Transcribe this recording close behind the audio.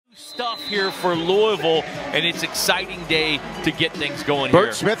stuff here for Louisville, and it's an exciting day to get things going Bert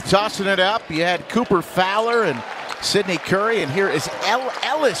here. Smith tossing it up. You had Cooper Fowler and Sidney Curry, and here is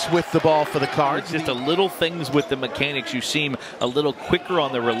Ellis with the ball for the Cards. It's just a little things with the mechanics. You seem a little quicker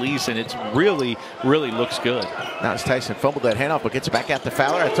on the release, and it's really looks good. Now as Tyson fumbled that handoff, but gets it back out to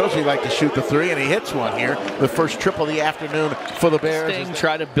Fowler. I told you he'd like to shoot the three, and he hits one here. The first triple of the afternoon for the Bears.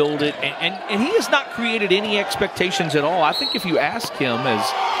 Try to build it, and he has not created any expectations at all. I think if you ask him as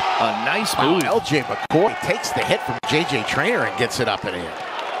a nice move. LJ McCoy takes the hit from J.J. Traynor and gets it up and in.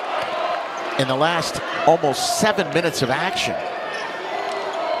 In the last almost 7 minutes of action.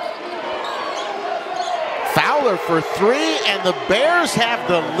 Fowler for three, and the Bears have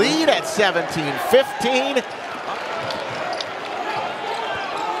the lead at 17-15.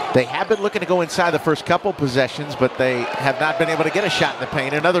 They have been looking to go inside the first couple possessions, but they have not been able to get a shot in the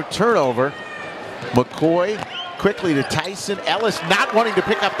paint. Another turnover. McCoy quickly to Tyson. Ellis not wanting to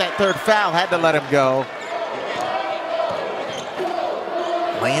pick up that third foul, had to let him go.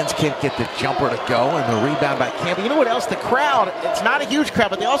 Lands can't get the jumper to go, and the rebound by Campbell. You know what else? The crowd, it's not a huge crowd,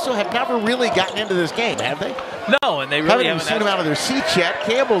 but they also have never really gotten into this game, have they? No, and they really haven't seen them out of their seats yet.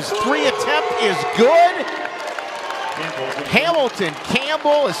 Campbell's three attempt is good. Hamilton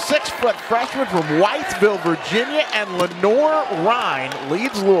Campbell, a 6-foot freshman from Whitesville, Virginia, and Lenoir-Rhyne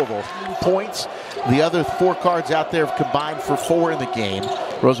leads Louisville. Points. The other four Cards out there have combined for 4 in the game.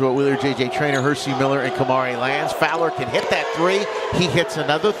 Roosevelt Wheeler, J.J. Traynor, Hersey Miller, and Kamari Lands. Fowler can hit that three. He hits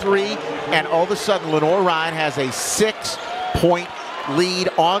another three, and all of a sudden Lenoir-Rhyne has a 6-point lead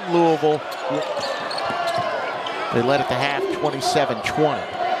on Louisville. They led at the half,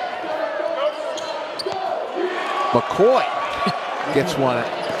 27-20. McCoy gets one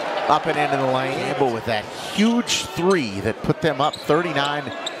up and into the lane. Campbell with that huge three that put them up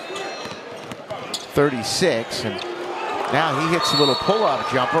 39-36, and now he hits a little pull-up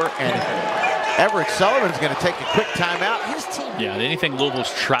jumper, and Everett Sullivan's going to take a quick timeout. His team. Yeah, anything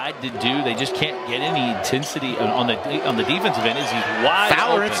Louisville's tried to do, they just can't get any intensity on the defensive end. He's wide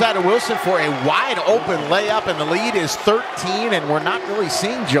Fowler open. inside of Wilson for a wide open layup, and the lead is 13, and we're not really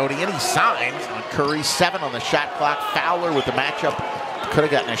seeing, Jody, any signs. Curry 7 on the shot clock. Fowler with the matchup. Could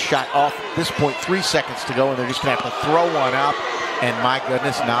have gotten a shot off at this point. 3 seconds to go, and they're just going to have to throw one up. And my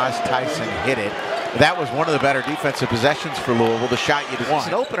goodness, Nas Tyson hit it. That was one of the better defensive possessions for Louisville, the shot you'd want.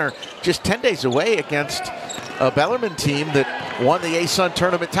 An opener just 10 days away against a Bellarmine team that won the A-Sun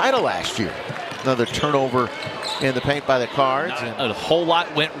tournament title last year. Another turnover in the paint by the Cards. A whole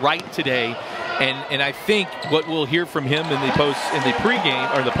lot went right today. And I think what we'll hear from him in the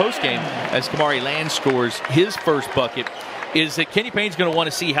pregame or the postgame as Kamari Lands scores his first bucket is that Kenny Payne's going to want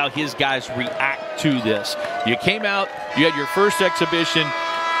to see how his guys react to this. You came out, you had your first exhibition.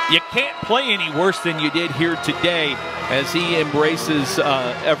 You can't play any worse than you did here today as he embraces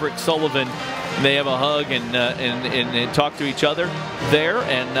Everett Sullivan. They have a hug and talk to each other there.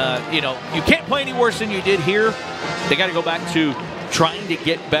 And, you know, you can't play any worse than you did here. They got to go back to trying to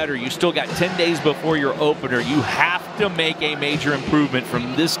get better. You still got 10 days before your opener. You have to make a major improvement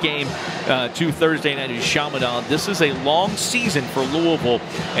from this game to Thursday night in Chaminade. This is a long season for Louisville,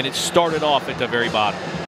 and it started off at the very bottom.